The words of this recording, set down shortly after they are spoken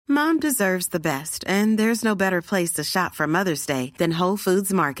Mom deserves the best, and there's no better place to shop for Mother's Day than Whole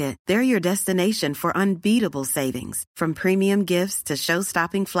Foods Market. They're your destination for unbeatable savings, from premium gifts to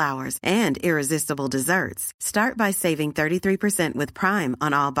show-stopping flowers and irresistible desserts. Start by saving 33% with Prime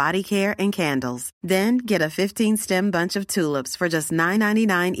on all body care and candles. Then get a 15-stem bunch of tulips for just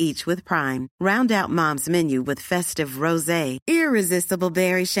 $9.99 each with Prime. Round out Mom's menu with festive rosé, irresistible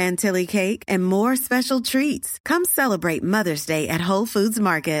berry chantilly cake, and more special treats. Come celebrate Mother's Day at Whole Foods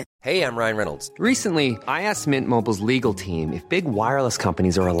Market. Hey, I'm Ryan Reynolds. Recently, I asked Mint Mobile's legal team if big wireless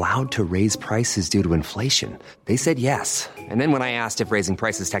companies are allowed to raise prices due to inflation. They said yes. And then when I asked if raising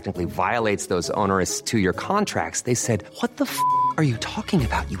prices technically violates those onerous two-year contracts, they said, "What the f*** are you talking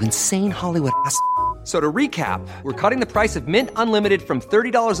about, you insane Hollywood ass?" So to recap, we're cutting the price of Mint Unlimited from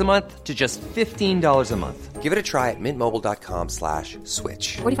 $30 a month to just $15 a month. Give it a try at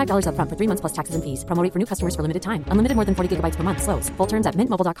mintmobile.com/switch. $45 up front for 3 months plus taxes and fees. Promo rate for new customers for limited time. Unlimited more than 40 gigabytes per month. Slows full terms at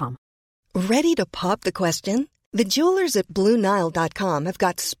mintmobile.com. Ready to pop the question? The jewelers at BlueNile.com have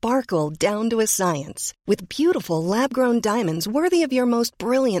got sparkle down to a science with beautiful lab-grown diamonds worthy of your most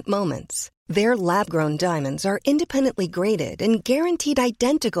brilliant moments. Their lab-grown diamonds are independently graded and guaranteed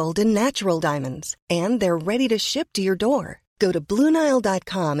identical to natural diamonds, and they're ready to ship to your door. Go to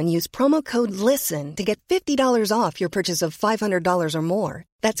BlueNile.com and use promo code LISTEN to get $50 off your purchase of $500 or more.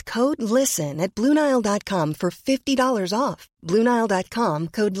 That's code LISTEN at BlueNile.com for $50 off. BlueNile.com,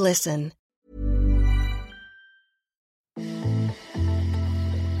 code LISTEN.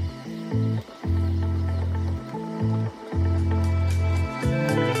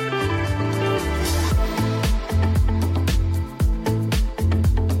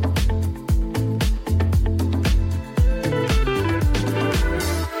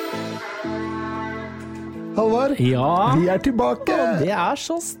 Halvard, Ja, vi tilbake. det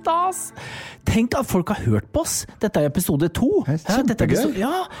så stas. Tenk at folk har hørt på oss. Dette episode 2. Kjempegøy.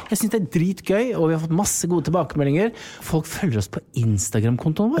 Jeg synes det dritgøy, og vi har fått masse gode tilbakemeldinger. Folk følger oss på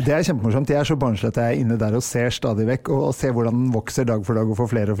Instagram-kontoen vår. Det kjempemorsomt. Jeg så barnslig at jeg inne der og ser stadig vekk, og ser hvordan den vokser dag for dag og får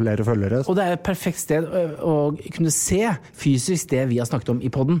flere og flere følgere. Og det et perfekt sted å kunne se fysisk det vi har snakket om i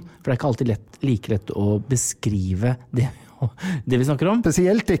podden, for det ikke alltid like lett å beskrive det vi snakker om.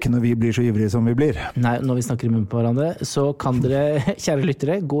 Spesielt ikke når vi blir så ivrige som vi blir. Nei, når vi snakker i munnen på hverandre, så kan dere, kjære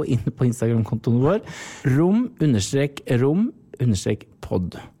lyttere, gå inn på Instagram-kontoen vår,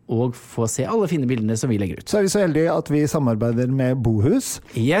 rom_pod, og få se alle fine bildene som vi legger ut. Så vi så heldige at vi samarbeider med Bohus.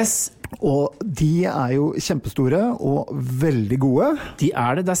 Yes! Og de jo kjempestore og veldig gode. De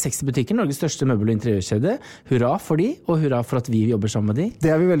det 60 butikker, Norges største møbel- og interiørkjede. Hurra for de, og hurra for at vi jobber sammen med de.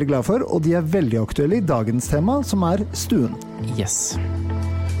 Det vi veldig glad for, og de veldig aktuelle i dagens tema, som stuen. Yes.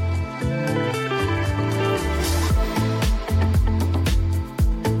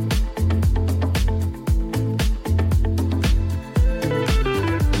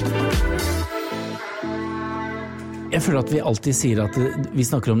 Jeg føler at vi alltid sier at vi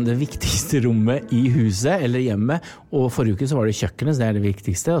snakker om det viktigste rommet i huset eller hjemmet, og forrige uke så var det kjøkkenet, så det det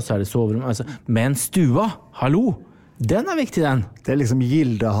viktigste, og så det soverommet. Men stua, hallo! Den viktig, den. Det liksom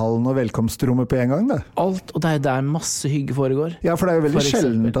Gildehallen og velkomstrommet på en gang, det. Alt, og det der masse hygge foregår. Ja, for det jo veldig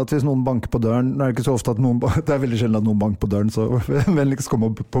sjeldent at hvis noen banker på døren, nå det ikke så ofte at noen, det veldig sjelden at noen banker på døren, så vennligst kom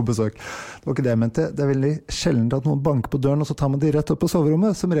på besøk. Det var ikke det jeg mente. Det veldig sjeldent at noen banker på døren, og så tar man de rett opp på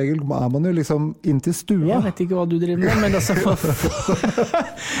soverommet. Som regel man jo liksom inn til stua. Jeg vet ikke hva du driver med, men altså,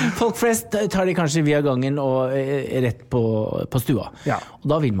 folk flest tar de kanskje via gangen og rett på stua. Ja. Og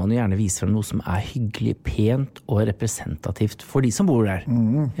da vil man jo gjerne vise frem noe som hyggelig, pent og representativt for de som bor der.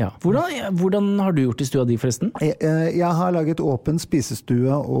 Ja. Hvordan har du gjort i stua di forresten? Jeg har laget åpen spisestue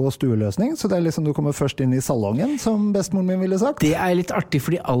og stueløsning, så det liksom du kommer først inn i salongen, som bestmoren min ville sagt. Det litt artig,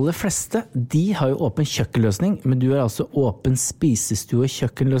 for de aller fleste, de har jo åpen kjøkkenløsning, men du har altså åpen spisestue og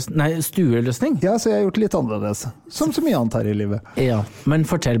stueløsning? Ja, så jeg har gjort litt annerledes, som så mye annet her i livet. Ja, men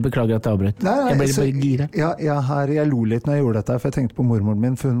fortell, beklager at jeg avbrøt. Jeg ble bare gira. Ja, jeg lo litt når jeg gjorde dette, for jeg tenkte på mormoren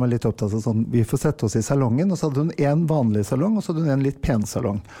min, for hun var litt opptatt av sånn, vi får sette oss i salongen, og så hadde hun en vanlig salong, og så hadde hun en litt pen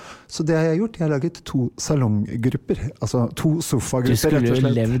salong. Så det har jeg gjort, jeg har laget 2 salonggrupper, altså 2 sofagrupper. Du skulle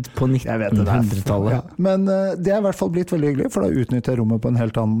jo levd på 1900-tallet. Ja. Men det har i hvert fall blitt veldig hyggelig, for da utnytter jeg rommet på en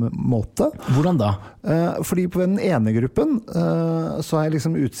helt annen måte. Hvordan da? Fordi på den ene gruppen så har jeg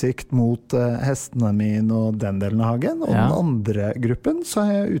liksom utsikt mot hestene mine og den delen av hagen, og den andre gruppen så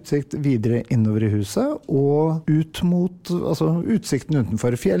har jeg utsikt videre innover i huset, og ut mot, altså utsikten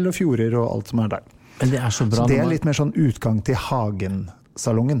utenfor fjell og fjorder og alt som der. Men det så bra. Så det litt mer sånn utgang til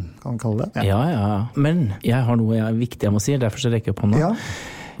hagen-salongen, kan man kalle det. Ja. Men jeg har noe viktig jeg må si, derfor så rekker jeg på nå. Ja.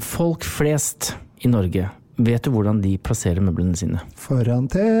 Folk flest i Norge Vet du hvordan de plasserer møblene sine? Foran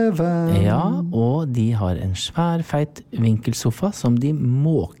TV. Ja, og de har en svær, feit vinkelsofa som de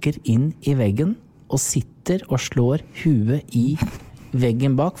måker inn I veggen og sitter og slår huet I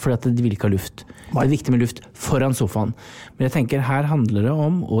veggen bak, fordi at de vil ikke ha luft. Det viktig med luft foran sofaen. Men jeg tenker, her handler det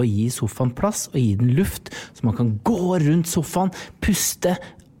om å gi sofaen plass og gi den luft, så man kan gå rundt sofaen, puste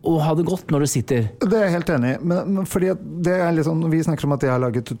og ha det godt når du sitter. Det jeg helt enig I, men fordi at det litt sånn, når vi snakker om at jeg har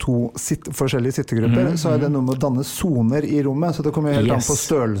laget 2 forskjellige sittegrupper, så det noe med å danne zoner I rommet, så det kommer helt an på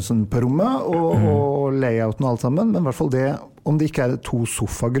størrelsen på rommet og layouten og alt sammen, men I hvert fall det, om det ikke 2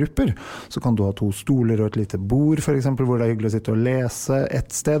 sofagrupper, så kan du ha 2 stoler og et lite bord, for eksempel, hvor det hyggelig å sitte og lese et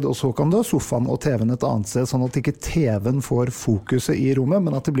sted, og så kan du ha sofaen og TV-en et annet sted, sånn at ikke TV-en får fokuset I rommet,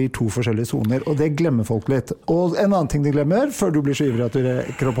 men at det blir 2 forskjellige zoner, og det glemmer folk litt. Og en annen ting de glemmer, før du blir så ivrig at du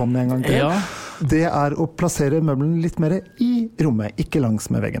rekker opp hånden en gang til, det å plassere møbelen litt mer I rommet, ikke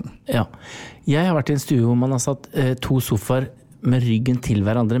langs med veggen. Ja. Jeg har vært I en stue hvor man har satt 2 sofaer med ryggen til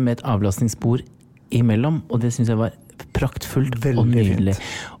hverandre med et avlastningsbord imellom, og det synes jeg var praktfullt og nydelig.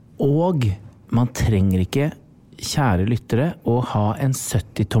 Og man trenger ikke, kjære lyttere, å ha en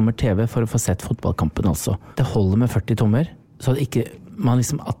 70-tommer TV for å få sett fotballkampen altså. Det holder med 40 tommer, så at, ikke, man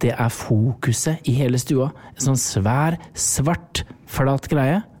liksom, at det fokuset I hele stua. En sånn svær, svart, flat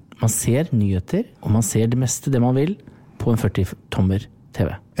greie. Man ser nyheter, og man ser det meste det man vil på en 40-tommer TV.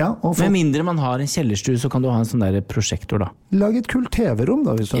 Ja, med mindre man har en kjellerstue, så kan du ha en sånn der prosjektor da. Lag et kult TV-rom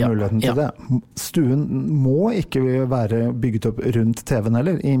da, hvis du har muligheten til det. Stuen må ikke være bygget opp rundt TV-en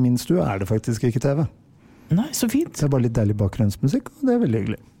heller. I min stue det faktisk ikke TV. Nei, så fint. Det bare litt deilig bakgrunnsmusikk, og det veldig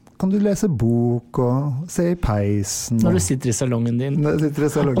hyggelig. Kan du lese bok og se I peisen. Når du sitter I salongen din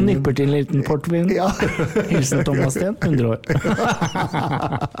og nipper til en liten portvin. Ja. Hilsen Thomas Sten, 100 år.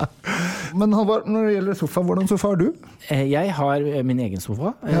 Men Halvard, når det gjelder sofa, hvordan sofa har du? Jeg har min egen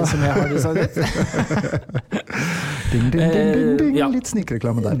sofa, som jeg har designet. Ding. Litt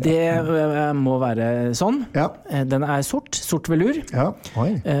snikreklame der. Det må være sånn. Ja. Den sort velur. Ja.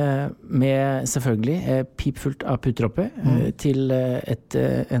 Med selvfølgelig pipfullt av putter oppi, til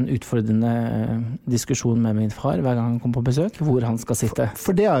en utfordrende diskusjon med min far hver gang han kommer på besøk, hvor han skal sitte.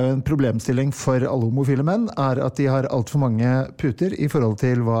 For det jo en problemstilling for alle homofile menn, at de har alt for mange puter I forhold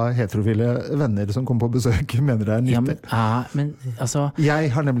til hva heterofile venner som kommer på besøk mener det nyttig. Men altså...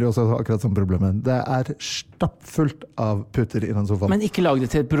 Jeg har nemlig også akkurat sånn problem. Det stappfullt av puter I den sofaen. Men ikke lag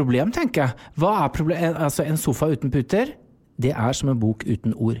det til et problem, tenker jeg. Hva problem? Altså, en sofa uten puter, det som en bok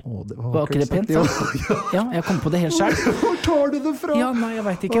uten ord. Var ikke det pent? Ja, jeg kom på det helt selv. Hvor tar du det fra? Ja, nei, jeg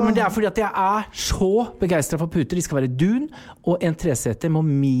vet ikke. Men det fordi at jeg så begeistret for puter. De skal være dun, og en treseter må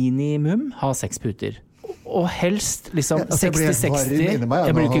minimum ha 6 puter. Og helst liksom 60-60.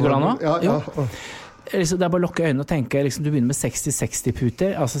 Jeg blir ikke glad nå? Ja. Det bare å lukke øynene og tenke, liksom, du begynner med 60-60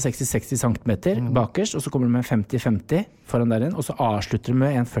 puter, altså 60-60 centimeter bakerst, og så kommer du med 50-50 foran der inn, og så avslutter du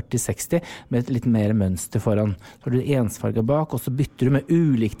med en 40-60 med et litt mer mønster foran. Så har du ensfarget bak, og så bytter du med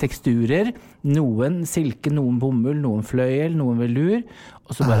ulike teksturer, noen silke, noen bomull, noen fløyel, noen velur,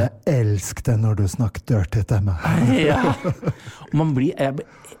 og så bare... Jeg elsker det når du snakker dirty til meg. Ja, og man blir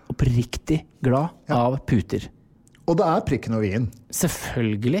oppriktig glad av puter. Og det prikken over i-en.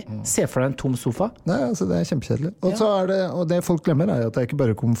 Selvfølgelig. Se for deg en tom sofa. Nei, altså det kjempekjedelig. Og så og det folk glemmer at det ikke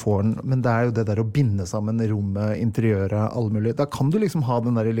bare komforten, men det jo det der å binde sammen rommet, interiøret, alle mulige. Da kan du liksom ha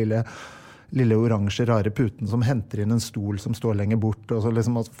den der lille oransje, rare puten som henter inn en stol som står lenger bort, og så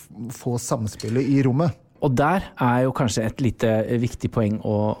liksom få samspillet I rommet. Og der jo kanskje et lite viktig poeng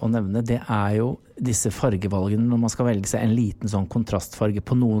å nevne, det jo disse fargevalgene når man skal velge seg en liten sånn kontrastfarge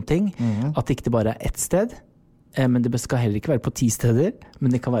på noen ting, at det ikke bare ett sted, men det skal heller ikke være på 10 steder,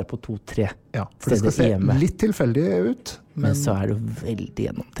 men det kan være på 2-3 for det skal se litt tilfeldig ut. Men så det veldig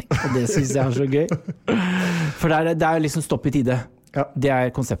gjennomtenkt, og det synes jeg så gøy. For det liksom stopp I tide. Ja.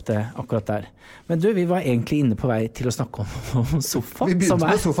 Det konseptet akkurat der. Men du, vi var egentlig inne på vei til å snakke om sofa. Vi begynte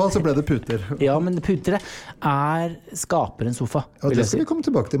med sofa, så ble det puter. Ja, men putere skaper en sofa. Ja, det skal vi komme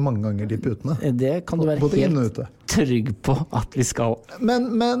tilbake til mange ganger, de putene. Det kan du være helt trygg på at vi skal.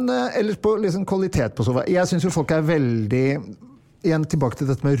 Men ellers på liksom kvalitet på sofa. Jeg synes jo folk veldig... Igjen tilbake til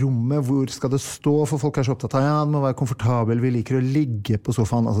dette med rommet, hvor skal det stå, for folk så opptatt av, det må være komfortabel, vi liker å ligge på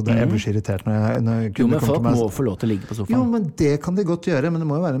sofaen, altså det blir så irritert når jeg Jo, men folk må få lov til å ligge på sofaen. Jo, men det kan de godt gjøre, men det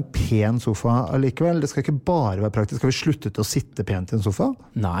må jo være en pen sofa allikevel, det skal ikke bare være praktisk. Skal vi slutte til å sitte pent I en sofa?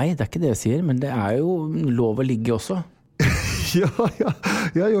 Nei, det ikke det jeg sier, men det jo lov å ligge også.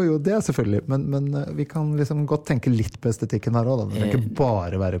 Jo, det selvfølgelig. Men vi kan liksom godt tenke litt på estetikken her også, da. Det trenger ikke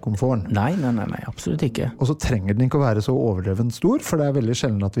bare være komforten. Nei, absolutt ikke. Og så trenger den ikke å være så overdreven stor, for det er veldig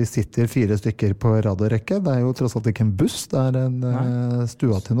sjelden at vi sitter 4 stykker på rad og rekke. Det er jo tross alt ikke en buss, det er en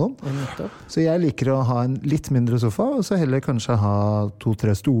stua til noen. Så jeg liker å ha en litt mindre sofa, og så heller kanskje ha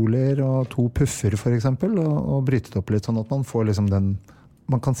 2-3 stoler og 2 puffer for eksempel, og bryte det opp litt, sånn at man får liksom den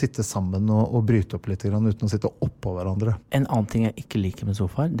man kan sitte sammen og bryte opp litt uten å sitte oppå hverandre. En annen ting jeg ikke liker med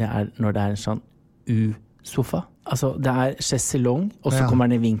sofaer, det er når det er en sånn U-sofa. Altså, det er chaiselong, og så kommer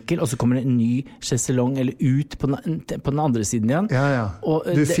den i vinkel, og så kommer det en ny chaiselong, eller ut på den andre siden igjen. Og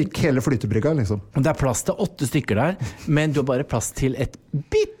du fikk hele flytebrygga, liksom. Det er plass til 8 stykker der, men du har bare plass til et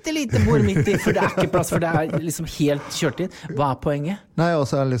bittelite bord midt i, for det er ikke plass, for det er liksom helt kjørt inn. Hva er poenget? Nei, og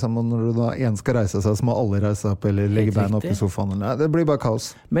så er det liksom, når du da en skal reise seg, så må alle reise seg opp, eller legge beina opp i sofaen. Nei, det blir bare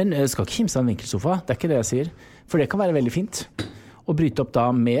kaos. Men skal ikke kimse av en vinkelsofa, det er ikke det jeg sier. For det kan være veldig fint. Og bryte opp da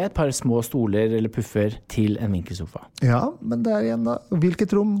med et par små stoler eller puffer til en vinkelsofa. Ja, men det er igjen da,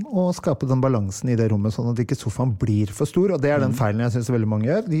 hvilket rom å skape den balansen i det rommet, sånn at ikke sofaen blir for stor, og det er den feilen jeg synes veldig mange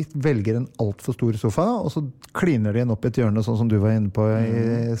gjør. De velger en alt for stor sofa, og så kliner de den opp i et hjørne, sånn som du var inne på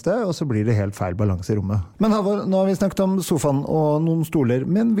i sted, og så blir det helt feil balanse i rommet. Men Halvor, nå har vi snakket om sofaen og noen stoler,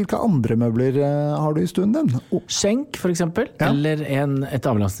 men hvilke andre møbler har du i stuen din? Skjenk, for eksempel, eller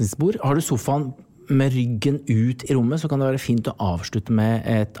et avlastningsbord. Har du sofaen med ryggen ut i rommet, så kan det være fint å avslutte med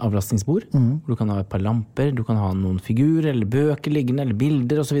et avlastningsbord. Du kan ha et par lamper, du kan ha noen figurer, eller bøker liggende, eller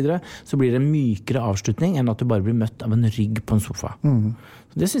bilder og så videre. Så blir det en mykere avslutning enn at du bare blir møtt av en rygg på en sofa.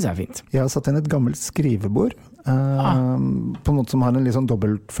 Så det synes jeg er fint. Jeg har satt inn et gammelt skrivebord, på en måte som har en litt sånn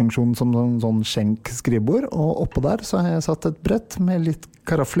dobbeltfunksjon som en sånn skjenk-skrivebord, og oppå der så har jeg satt et brett med litt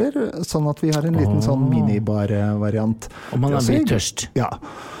karafler, sånn at vi har en liten sånn minibar-variant. Og man er blitt tørst. Ja.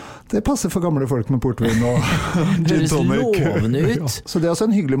 Det passer for gamle folk med portvin og gin tonic. Det høres lovende ut. Så det er også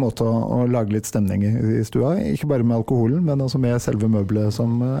en hyggelig måte å lage litt stemning i stua. Ikke bare med alkoholen, men også med selve møbelet,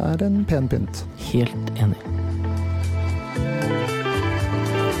 som er en pen pynt. Helt enig.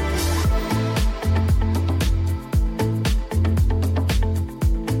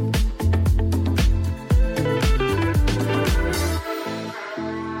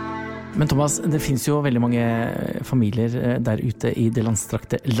 Men Thomas, det finnes jo veldig mange familier der ute i det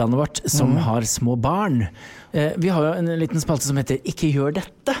landstrakte landet vårt som har små barn. Vi har jo en liten spalte som heter «Ikke gjør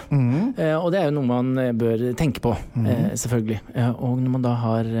dette», og det er jo noe man bør tenke på, selvfølgelig. Og når man da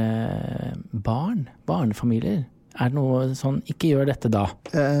har barnefamilier, er det noe sånn, ikke gjør dette da?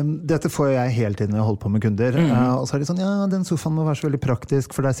 Dette får jeg hele tiden når jeg holder på med kunder. Og så er det sånn, ja, den sofaen må være så veldig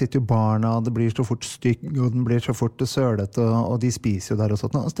praktisk, for der sitter jo barna, det blir så fort stygg, og den blir så fort sølete, og de spiser jo der og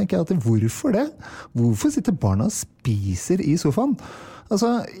sånt. Og så tenker jeg at hvorfor det? Hvorfor sitter barna og spiser i sofaen?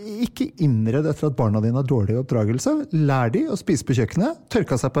 Altså, ikke innredd etter at barna dine har dårlig oppdragelse. Lær de å spise på kjøkkenet,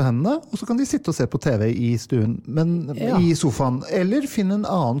 tørke seg på hendene, og så kan de sitte og se på TV i stuen, men i sofaen. Eller finne en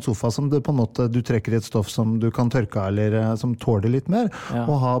annen sofa som du på en måte, du trekker i et stoff som du kan tørke, eller som tåler litt mer,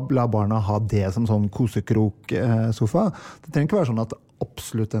 og la barna ha det som sånn kosekrok-sofa. Det trenger ikke være sånn at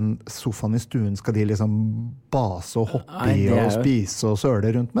absolutt den sofaen i stuen skal de liksom base og hoppe i og spise og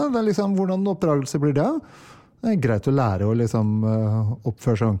søle rundt med. Det er liksom, hvordan oppdragelse blir det? Det er greit å lære å liksom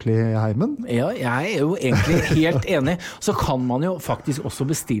oppføre seg ordentlig i heimen. Ja, jeg er jo egentlig helt enig. Så kan man jo faktisk også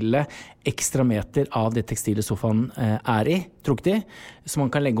bestille ekstra meter av det tekstilet sofaen er i, trukket i, som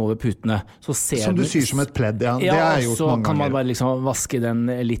man kan legge over putene. Så ser som du syr som et pledd, ja. Det er gjort så mange kan man ganger. bare liksom vaske den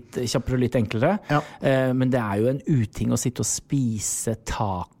litt kjappere og litt enklere. Men det er jo en uting å sitte og spise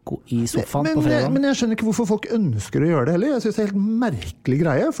taco i sofaen på fredag. Men jeg skjønner ikke hvorfor folk ønsker å gjøre det heller. Jeg synes det er helt merkelig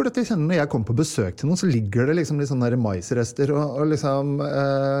greie, for dette jeg kjenner når jeg kommer på besøk til noen, så ligger det liksom litt sånne der maisrester og liksom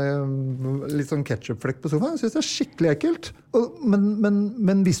litt sånn ketchupflekk på sofaen. Jeg synes det er skikkelig ekkelt.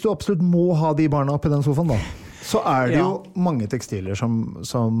 Men hvis du absolutt må ha de barna oppi den sofaen da, så er det jo mange tekstiler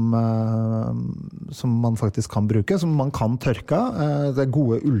som man faktisk kan bruke, som man kan tørke. Det er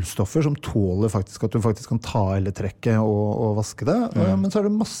gode ullstoffer som tåler faktisk at du faktisk kan ta eller trekke og vaske det. Men så er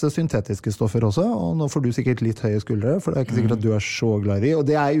det masse syntetiske stoffer også, og nå får du sikkert litt høye skuldre, for det er ikke sikkert at du er så glad i, og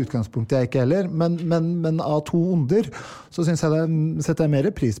det er i utgangspunktet jeg ikke heller. Men av to onder, så synes jeg setter jeg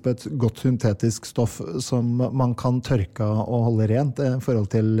mer pris på et godt syntetisk stoff som man kan tørke og holde rent, i forhold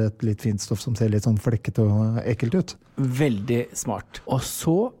til et litt fint stoff som ser litt sånn flekket og ekkelt ut. Veldig smart. Og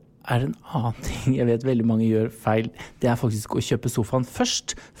så er det en annen ting jeg vet veldig mange gjør feil. Det er faktisk å kjøpe sofaen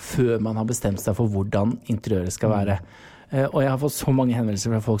først, før man har bestemt seg for hvordan interiøret skal være. Og jeg har fått så mange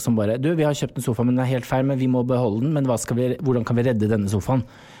henvendelser fra folk som bare, vi har kjøpt en sofa, men den er helt feil, men vi må beholde den, men hvordan kan vi redde denne sofaen?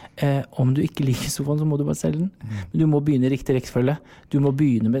 Om du ikke liker sofaen, så må du bare selge den. Men du må begynne i riktig rekkefølge. Du må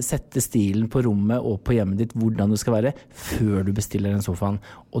begynne med å sette stilen på rommet og på hjemmet ditt, hvordan det skal være, før du bestiller den sofaen.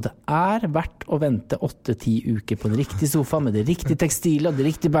 Og det verdt å vente 8-10 uker på den riktige sofaen, med det riktige tekstilet og det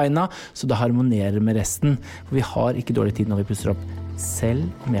riktige beina, så det harmonerer med resten. For vi har ikke dårlig tid når vi pusser opp, selv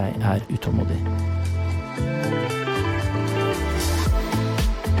om jeg utålmodig.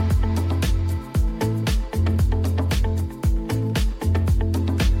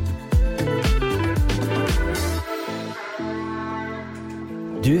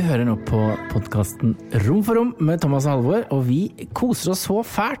 Du hører nå på podcasten Rom for Rom med Thomas og Halvor, og vi koser oss så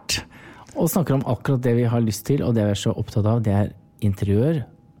fælt og snakker om akkurat det vi har lyst til, og det vi så opptatt av, det interiør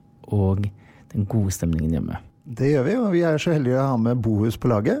og den gode stemningen hjemme. Det gjør vi, og vi så heldige å ha med Bohus på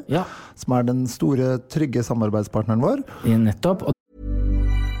laget, som den store, trygge samarbeidspartneren vår. Nettopp.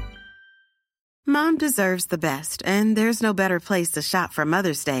 Mom deserves the best, and there's no better place to shop for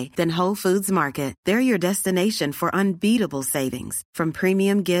Mother's Day than Whole Foods Market. They're your destination for unbeatable savings, from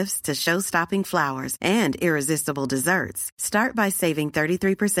premium gifts to show-stopping flowers and irresistible desserts. Start by saving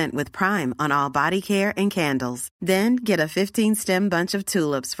 33% with Prime on all body care and candles. Then get a 15-stem bunch of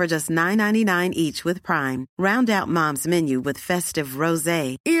tulips for just $9.99 each with Prime. Round out Mom's menu with festive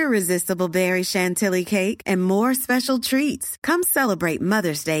rosé, irresistible berry chantilly cake, and more special treats. Come celebrate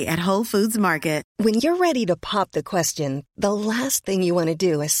Mother's Day at Whole Foods Market. When you're ready to pop the question, the last thing you want to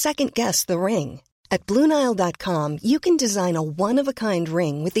do is second-guess the ring. At BlueNile.com, you can design a one-of-a-kind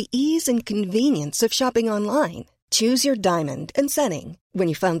ring with the ease and convenience of shopping online. Choose your diamond and setting. When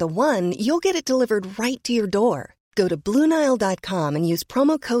you find the one, you'll get it delivered right to your door. Go to BlueNile.com and use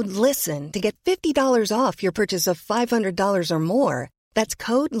promo code LISTEN to get $50 off your purchase of $500 or more. That's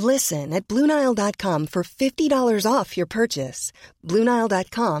code LISTEN at BlueNile.com for $50 off your purchase.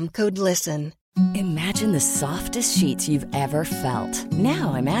 BlueNile.com, code LISTEN. Imagine the softest sheets you've ever felt.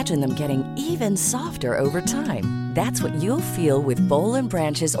 Now imagine them getting even softer over time. That's what you'll feel with Boll &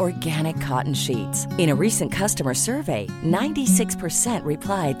 Branch's organic cotton sheets. In a recent customer survey, 96%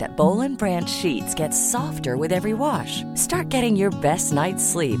 replied that Boll & Branch sheets get softer with every wash. Start getting your best night's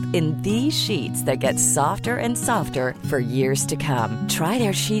sleep in these sheets that get softer and softer for years to come. Try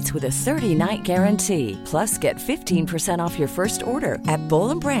their sheets with a 30-night guarantee. Plus, get 15% off your first order at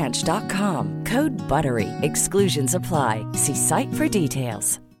bollandbranch.com. Code BUTTERY. Exclusions apply. See site for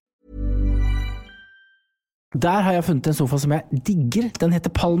details. Der har jeg funnet en sofa som jeg digger. Den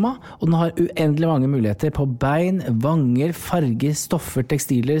heter Palma, og den har uendelig mange muligheter på bein, vanger, farger, stoffer,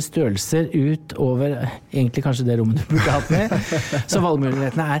 tekstiler, størrelser ut over egentlig kanskje det rommet du burde hatt med. Så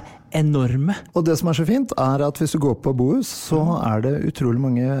valgmulighetene enorme. Og det som så fint at hvis du går på Bohus, så det utrolig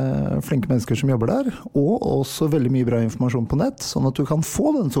mange flinke mennesker som jobber der, og også veldig mye bra informasjon på nett, sånn at du kan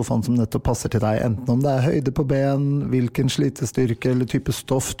få den sofaen som nettopp passer til deg, enten om det høyde på ben, hvilken slitestyrke eller type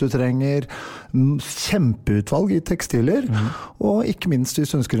stoff du trenger, kjempeutvalg i tekstiler, og ikke minst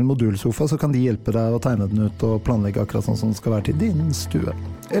hvis du ønsker en modulsofa, så kan de hjelpe deg å tegne den ut og planlegge akkurat sånn som den skal være til din stue,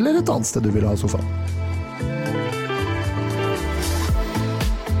 eller et annet sted du vil ha sofa.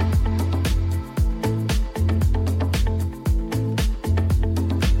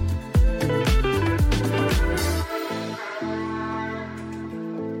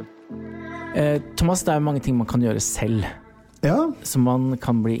 Thomas, det mange ting man kan gjøre selv. Ja. Så man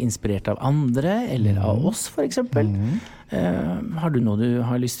kan bli inspirert av andre, eller av oss for eksempel. Har du noe du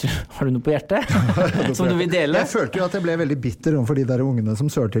har lyst til? Har du noe på hjertet som du vil dele? Jeg følte jo at jeg ble veldig bitter overfor de der ungene som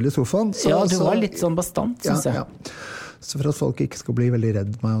sørte til i sofaen. Så, ja, du var litt sånn bastant, synes jeg. Ja. Så for at folk ikke skal bli veldig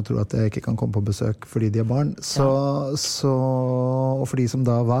redd meg og tro at jeg ikke kan komme på besøk fordi de barn, og for de som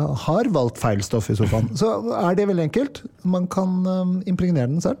da har valgt feil stoff i sofaen, så det veldig enkelt. Man kan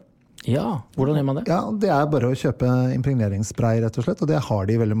impregnere den selv. Ja, hvordan gjør man det? Ja, det bare å kjøpe impregneringsspray rett og slett, og det har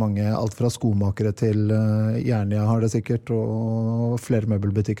de veldig mange, alt fra skomakere til Jernia har det sikkert, og flere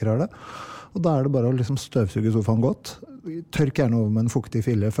møbelbutikker har det. Og da det bare å liksom støvsuge sofaen godt. Tørk gjerne over med en fuktig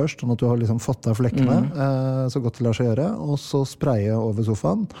fille først, sånn at du har liksom fått av flekkene, så godt det lar seg gjøre, og så spraye over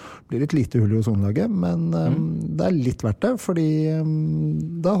sofaen. Det blir litt lite hull i ozonlaget, men det litt verdt det, fordi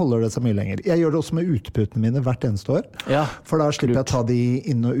da holder det seg mye lenger. Jeg gjør det også med uteputene mine hvert eneste år, for da slipper jeg å ta de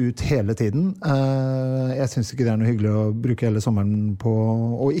inn og ut hele tiden. Jeg synes ikke det noe hyggelig å bruke hele sommeren på,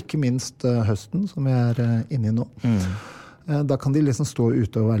 og ikke minst høsten, som jeg inne i nå. Da kan de liksom stå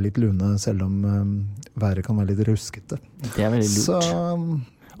ute og være litt lune, selv om været kan være litt ruskete. Det veldig lurt.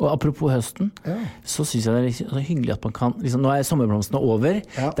 Og apropos høsten, så synes jeg det så hyggelig at man kan, liksom, nå sommerblomstene over,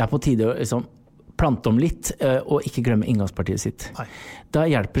 det på tide å liksom plante om litt, og ikke glemme inngangspartiet sitt. Nei. Da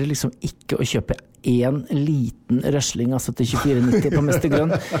hjelper det liksom ikke å kjøpe en liten røsling, altså til 24,90 på Mester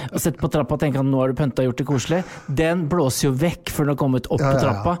Grønn, og sette på trappa og tenke at nå har du pønta og gjort det koselig. Den blåser jo vekk før den har kommet opp på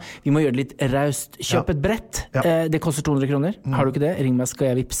trappa. Vi må gjøre det litt raust. Kjøp et brett. Det koster 200 kroner. Har du ikke det? Ring meg, skal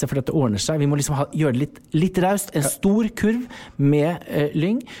jeg vipse, for dette ordner seg. Vi må liksom gjøre det litt raust. En stor kurv med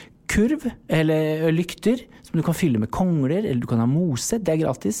lyng. Kurv, eller lykter, som du kan fylle med kongler, eller du kan ha mose, det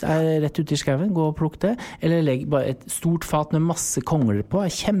gratis, rett ut I skauen, gå og plukk det, eller legg bare et stort fat med masse kongler på,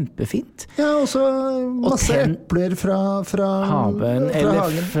 kjempefint. Ja, og så masse epler fra haven, eller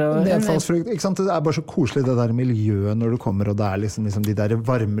hagen, nedfallsfrukt, ikke sant? Det bare så koselig det der miljøet når du kommer, og det liksom de der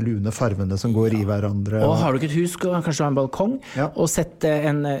varme, lune farvene som går I hverandre. Og har du ikke et hus, kanskje du har en balkong, og sette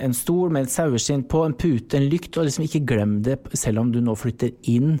en stol med et saueskinn på, en pute, en lykt, og liksom ikke glem det, selv om du nå flytter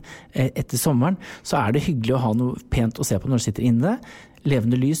inn etter sommeren, så det hyggelig å ha noe pent å se på når du sitter inne.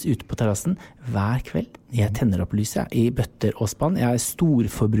 Levende lys ute på terrassen hver kveld. Jeg tenner opp lyset I bøtter og spann. Jeg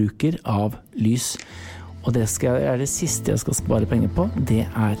storforbruker av lys. Og det det siste jeg skal spare penger på, det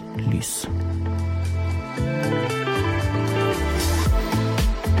lys.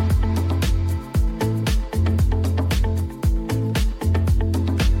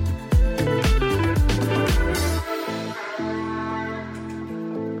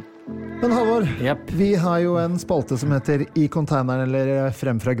 Men Halvor, vi har jo en spalte som heter I containeren, eller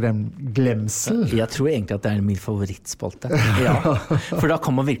Frem fra glemsel. Jeg tror egentlig at det min favorittspalte. Ja, for da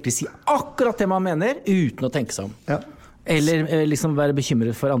kan man virkelig si akkurat det man mener, uten å tenke seg om. Ja. Eller liksom være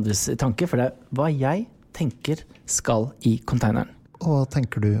bekymret for andres tanker, for det hva jeg tenker skal I containeren. Og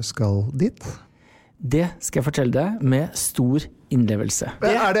tenker du skal dit? Det skal jeg fortelle deg med stor innlevelse.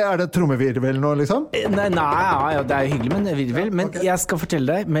 Det trommevirvel nå, liksom? Nei, ja, det jo hyggelig med en virvel, men jeg skal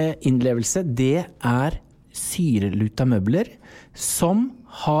fortelle deg med innlevelse, det syreluta møbler, som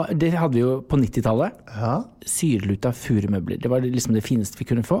det hadde vi jo på 90-tallet, syreluta furumøbler. Det var liksom det fineste vi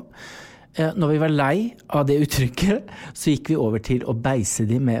kunne få. Når vi var lei av det uttrykket, så gikk vi over til å beise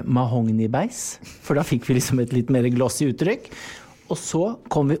de med mahogni-beis, for da fikk vi liksom et litt mer glossy uttrykk. Og så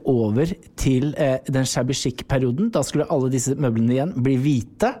kom vi over til den shabby chic-perioden. Da skulle alle disse møblene igjen bli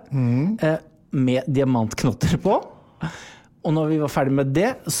hvite, med diamantknotter på. Og når vi var ferdig med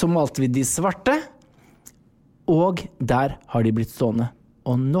det, så malte vi de svarte, og der har de blitt stående.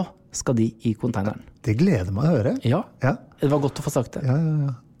 Og nå skal de I containeren. Det gleder meg å høre. Ja, det var godt å få sagt det.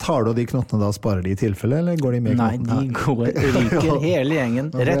 Ja. Tar du de knottene da, sparer de I tilfelle, eller går de med knottene? Nei, de ryker hele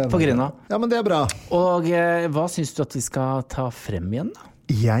gjengen, rett på grunna. Ja, men det bra. Og hva synes du at vi skal ta frem igjen da?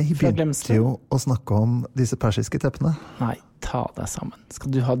 Jeg begynte jo å snakke om disse persiske teppene. Nei, ta deg sammen.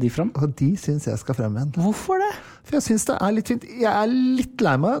 Skal du ha de frem? Og de synes jeg skal frem igjen. Hvorfor det? For jeg synes det litt fint. Jeg litt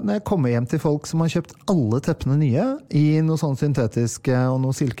lei meg når jeg kommer hjem til folk som har kjøpt alle teppene nye I noe sånn syntetiske og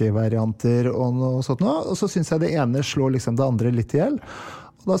noe silkevarianter og noe sånt nå. Og så synes jeg det ene slår liksom det andre litt ihjel.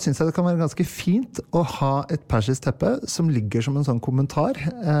 Og da synes jeg det kan være ganske fint å ha et persisk teppe som ligger som en sånn kommentar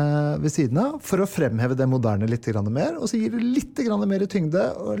ved siden av, for å fremheve det moderne litt grann mer, og så gir det litt grann mer tyngde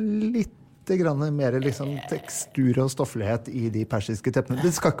og litt grann mer liksom tekstur og stofflighet I de persiske teppene. Det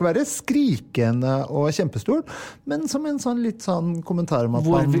skal ikke være skrikende og kjempestort, men som en sånn litt sånn kommentar om at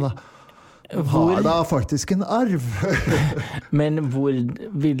man har da faktisk en arv. Men hvor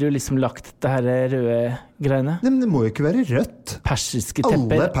vil du liksom lagt det her røde greiene? Nei, men det må jo ikke være rødt. Persiske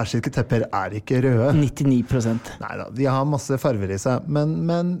tepper. Alle persiske tepper ikke røde. 99%. Neida, de har masse farver I seg,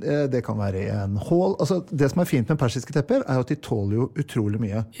 men det kan være I en hål. Altså, det som fint med persiske tepper at de tåler jo utrolig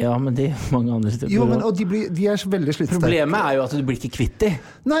mye. Ja, men det mange andre tepper. Jo, men og de veldig slittsterke. Problemet jo at du blir ikke kvitt de.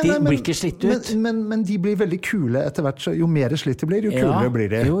 De blir ikke slitt ut. Men de blir veldig kule etter hvert, så jo mer slitt de blir, jo kulere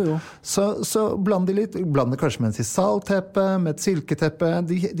blir de. Jo. Så bland de litt, bland det kanskje med en sisalteppe, med et silketeppe,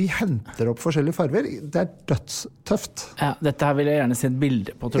 de henter opp forskjellige farver. Det dødstøft. Ja, dette her vil jeg gjerne se et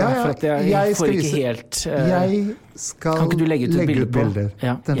bilde på, tror jeg, for at jeg får ikke helt... Jeg skal kan ikke du legge ut et bilde på?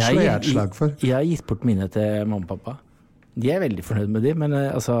 Ja. Den slår jeg et slag for. Jeg har gitt bort mine til mamma og pappa. De veldig fornøyd med de, men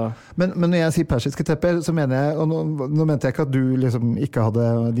altså... Men når jeg sier persiske tepper, så mener jeg, og nå mente jeg ikke at du liksom ikke hadde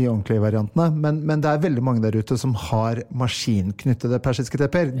de ordentlige variantene, men det veldig mange der ute som har maskinknyttede persiske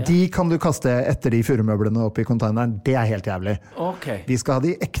tepper. Ja. De kan du kaste etter de furumøblene opp I containeren. Det helt jævlig. Okay. Vi skal ha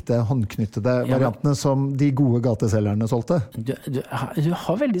de ekte håndknyttede variantene som de gode gateselgerne solgte. Du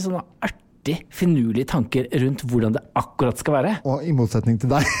har veldig sånne finurlige tanker rundt hvordan det akkurat skal være. Og I motsetning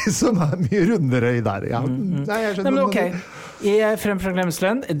til deg, som mye rundere I der. Ja. Nei, jeg skjønner. Nei, men ok. I Frem fra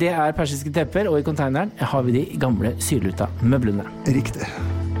glemselen, det persiske tepper, og I containeren har vi de gamle syreluta møblene. Riktig.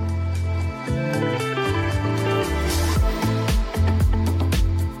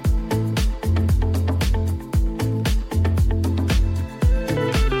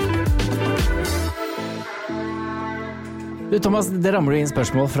 Du, Thomas, det ramler inn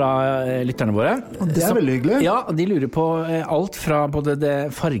spørsmål fra lytterne våre. Og det veldig hyggelig. Ja, de lurer på alt fra både det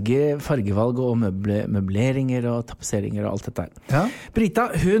fargevalg og møbleringer og tapetseringer og alt dette. Ja. Brita,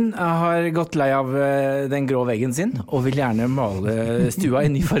 hun har gått lei av den grå veggen sin og vil gjerne male stua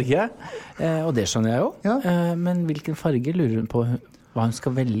i ny farge. Og det skjønner jeg jo. Ja. Men hvilken farge lurer hun på hva hun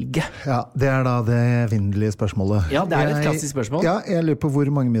skal velge? Ja, det da det evinnelige spørsmålet. Ja, det et klassisk spørsmål. Ja, jeg lurer på hvor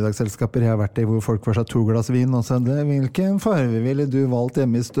mange middagsselskaper jeg har vært i hvor folk får seg 2 glass vin, og så hvilken farge ville du valgt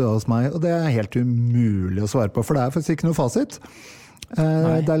hjemme i stua hos meg? Og det helt umulig å svare på, for det faktisk ikke noe fasit.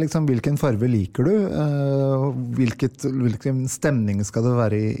 Det liksom hvilken farge liker du, hvilken stemning skal det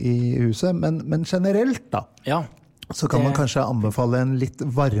være i huset, men generelt da. Ja. Så kan man kanskje anbefale en litt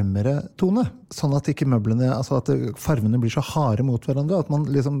varmere tone, sånn at ikke møblene, altså at farvene blir så harde mot hverandre, at man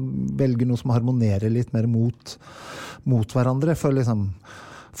liksom velger noe som harmonerer litt mer mot hverandre,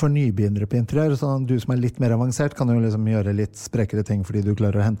 for nybegynnere på interiør. Så du som litt mer avansert kan jo liksom gjøre litt sprekere ting fordi du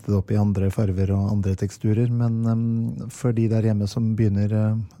klarer å hente det opp i andre farver og andre teksturer, men for de der hjemme som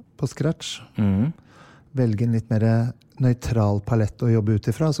begynner på scratch, velge en litt mer nøytral palett å jobbe ut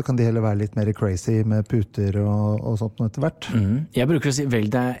ifra, så kan de heller være litt mer crazy med puter og sånt noe etter hvert. Jeg bruker å si, velg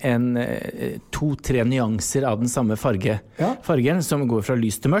deg 2-3 nyanser av den samme fargen som går fra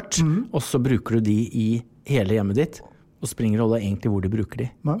lys til mørkt, og så bruker du de i hele hjemmet ditt, og springer rolle egentlig hvor du bruker de.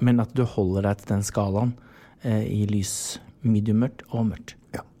 Ja. Men at du holder deg til den skalaen i lys, medium mørkt og mørkt.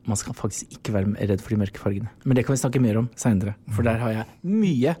 Ja. Man skal faktisk ikke være redd for de mørke fargene. Men det kan vi snakke mer om senere, for der har jeg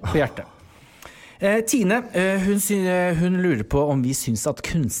mye på hjertet. Tine, hun lurer på om vi synes at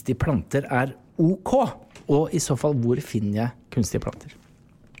kunstige planter ok, og i så fall hvor finner jeg kunstige planter?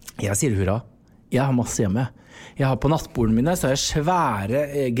 Jeg sier hurra. Jeg har masse hjemme. Jeg har på nattbordene mine så har jeg svære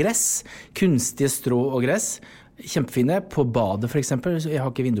gress, kunstige strå og gress, kjempefine. På badet for eksempel, jeg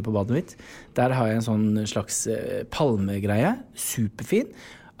har ikke vindu på badet mitt, der har jeg en sånn slags palmegreie, superfin.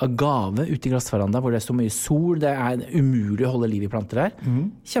 Agave ute i glassveranda hvor det står mye sol, det umulig å holde liv i planter her.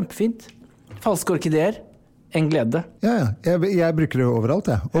 Kjempefint. Falske orkideer, en glede. Ja. Jeg bruker det overalt,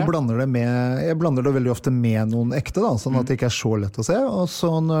 og jeg blander det veldig ofte med noen ekte, da, sånn at det ikke så lett å se. Og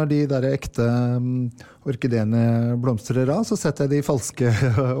så når de der ekte orkideene blomstrer av, så setter jeg de falske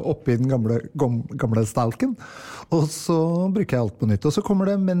oppi den gamle stalken. Og så bruker jeg alt på nytt. Og så kommer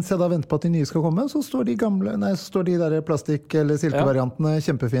det, mens jeg da venter på at de nye skal komme, så står de der plastikk- eller silkevariantene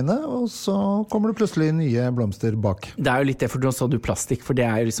kjempefine, og så kommer det plutselig nye blomster bak. Det jo litt det, for nå så du plastikk, for det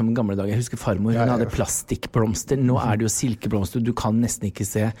jo liksom gamle dager. Jeg husker farmor, hun hadde plastikkblomster. Nå det jo silkeblomster, du kan nesten ikke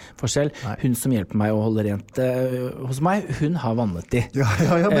se forskjell. Nei. Hun som hjelper meg å holde rent hos meg, hun har vannet de. Ja,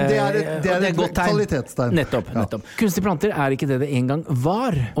 men det et kvalitetstegn. Nettopp. Kunstige planter ikke det en gang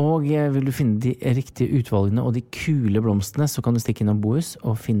var, og vil du finne de riktige utvalgene og de kule blomstene, så kan du stikke innom Bohus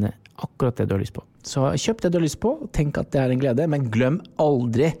og finne akkurat det du har lyst på. Så kjøp det du har lyst på, tenk at det en glede, men glem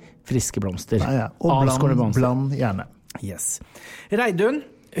aldri friske blomster. Og bland gjerne. Yes. Reidun,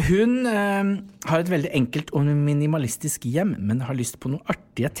 hun har et veldig enkelt og minimalistisk hjem, men har lyst på noen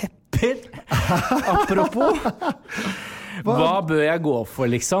artige tepper. Apropos, hva bør jeg gå for,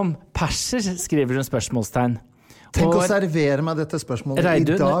 liksom? Perser, skriver hun spørsmålstegn. Tenk å servere meg dette spørsmålet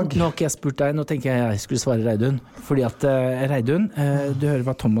Reidun, i dag. Nå har ikke jeg spurt deg, nå tenker jeg skulle svare Reidun. Fordi at Reidun, du hører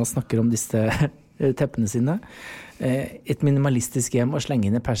hva Thomas snakker om disse teppene sine. Et minimalistisk hjem og slenge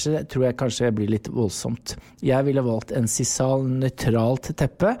inn i perser tror jeg kanskje blir litt voldsomt. Jeg ville valgt en sisal nøytralt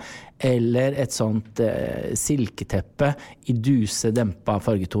teppe, eller et sånt silketeppe i duse dempa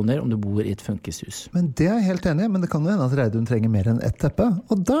fargetoner om du bor i et funkishus. Men det jeg helt enig i, men det kan jo hende at Reidun trenger mer enn ett teppe.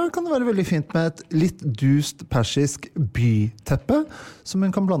 Og da kan det være veldig fint med et litt dust persisk byteppe, som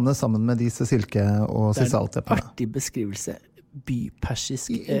hun kan blande sammen med disse silke- og sisalteppene. Det en artig beskrivelse. Bypersisk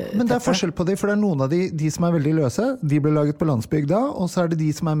Men det forskjell på de, for det noen av de som veldig løse, de ble laget på landsbygda, og så det de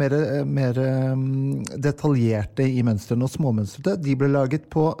som mer detaljerte i mønstrene og småmønstrete, de ble laget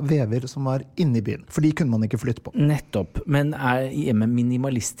på vever som var inne i byen, for de kunne man ikke flytte på. Nettopp, men hjemme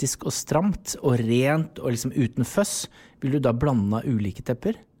minimalistisk og stramt og rent og liksom uten føss, vil du da blande ulike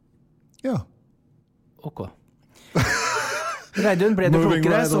tepper? Ja. Ok. Reidun, ble du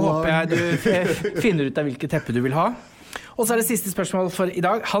klokere, så håper jeg du finner ut av hvilke teppe du vil ha. Og så det siste spørsmål for i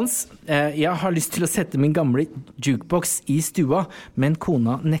dag. Hans, jeg har lyst til å sette min gamle jukebox i stua, men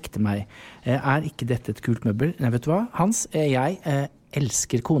kona nekter meg. Ikke dette et kult møbel? Nei, vet du hva? Hans, jeg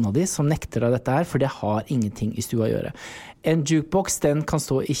elsker kona di som nekter av dette her, for det har ingenting i stua å gjøre. En jukebox, den kan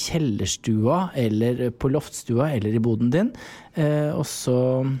stå i kjellerstua, eller på loftstua, eller i boden din. Og så...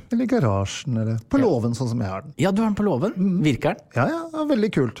 Eller i garasjen, eller på låven, sånn som jeg har den. Ja, du har den på låven. Virker den? Ja,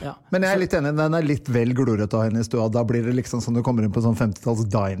 veldig kult. Ja. Men jeg litt enig, den litt vel glorete å ha henne i stua. Da blir det liksom sånn du kommer inn på sånn 50-talls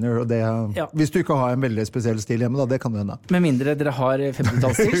diner, og det, hvis du ikke har en veldig spesiell stil hjemme, da, det kan du hende. Med mindre dere har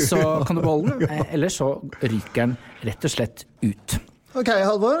 50-tallsstil, så kan du beholde den. Eller så ryker den rett og slett ut. Ok,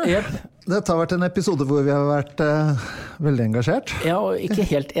 Halvor. Yep. Dette har vært en episode hvor vi har vært veldig engasjert. Ja, og ikke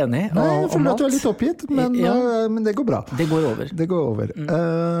helt enig. Nei, jeg føler at du er litt oppgitt, men det går bra. Det går over. Det går over.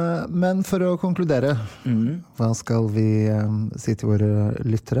 Men for å konkludere, hva skal vi si til våre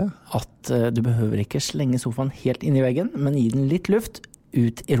lyttere? At du behøver ikke slenge sofaen helt inn i veggen, men gi den litt luft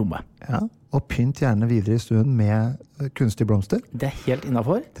ut i rommet. Ja, og pynt gjerne videre i stuen med kunstige blomster. Det er helt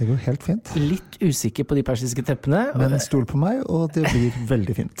innenfor. Det går helt fint. Litt usikker på de persiske teppene. Men stol på meg, og det blir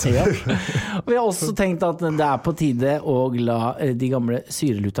veldig fint. Ja. Og vi har også tenkt at det er på tide å la de gamle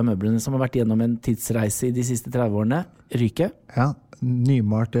syreluta møblene som har vært gjennom en tidsreise i de siste 30 årene, ryke. Ja,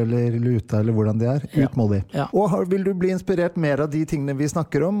 nymalt eller luta eller hvordan de er, ut må de. Ja. Og vil du bli inspirert mer av de tingene vi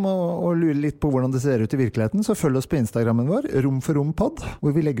snakker om, og lure litt på hvordan det ser ut i virkeligheten, så følg oss på Instagrammen vår, Rom for Rom Pod,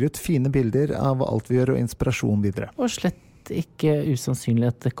 hvor vi legger ut fine bilder av alt vi gjør og inspirasjon videre. Og slett ikke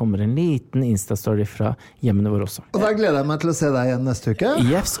usannsynlig at det kommer en liten Insta-story fra hjemmene våre også. Og da gleder jeg meg til å se deg igjen neste uke.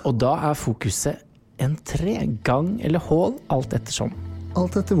 Yes, og da er fokuset en 3-gang eller hål, alt ettersom.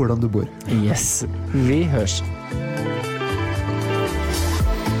 Alt etter hvordan du bor. Yes, vi hørs.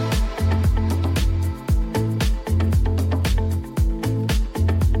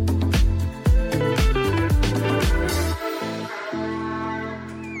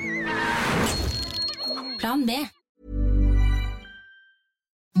 Plan B.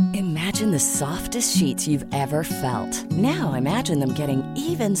 Imagine the softest sheets you've ever felt. Now imagine them getting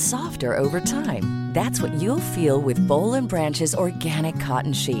even softer over time. That's what you'll feel with Boll & Branch's organic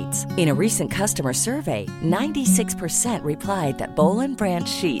cotton sheets. In a recent customer survey, 96% replied that Boll & Branch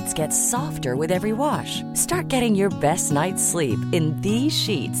sheets get softer with every wash. Start getting your best night's sleep in these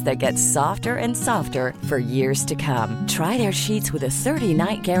sheets that get softer and softer for years to come. Try their sheets with a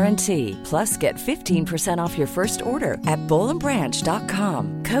 30-night guarantee. Plus, get 15% off your first order at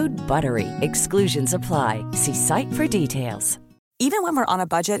bollandbranch.com. Code BUTTERY. Exclusions apply. See site for details. Even when we're on a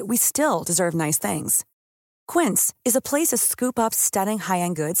budget, we still deserve nice things. Quince is a place to scoop up stunning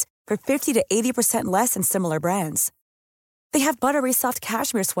high-end goods for 50 to 80% less than similar brands. They have buttery soft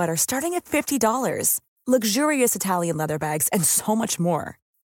cashmere sweaters starting at $50, luxurious Italian leather bags, and so much more.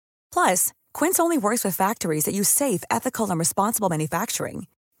 Plus, Quince only works with factories that use safe, ethical, and responsible manufacturing.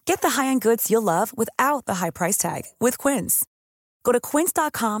 Get the high-end goods you'll love without the high price tag with Quince. Go to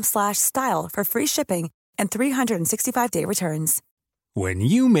quince.com/style for free shipping and 365-day returns. When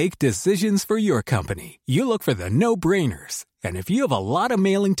you make decisions for your company, you look for the no-brainers. And if you have a lot of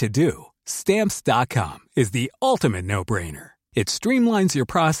mailing to do, Stamps.com is the ultimate no-brainer. It streamlines your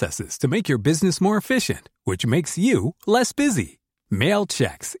processes to make your business more efficient, which makes you less busy. Mail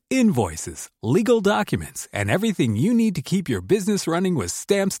checks, invoices, legal documents, and everything you need to keep your business running with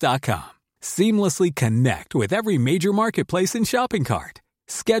Stamps.com. Seamlessly connect with every major marketplace and shopping cart.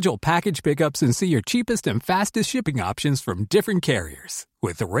 Schedule package pickups and see your cheapest and fastest shipping options from different carriers.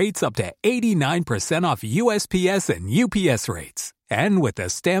 With rates up to 89% off USPS and UPS rates. And with the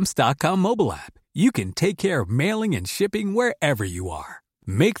Stamps.com mobile app, you can take care of mailing and shipping wherever you are.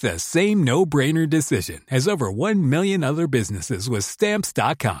 Make the same no-brainer decision as over 1 million other businesses with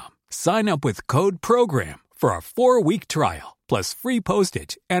Stamps.com. Sign up with code PROGRAM for a 4-week trial, plus free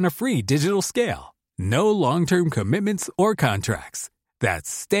postage and a free digital scale. No long-term commitments or contracts.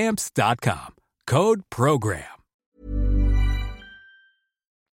 That's Stamps.com. Code PROGRAM.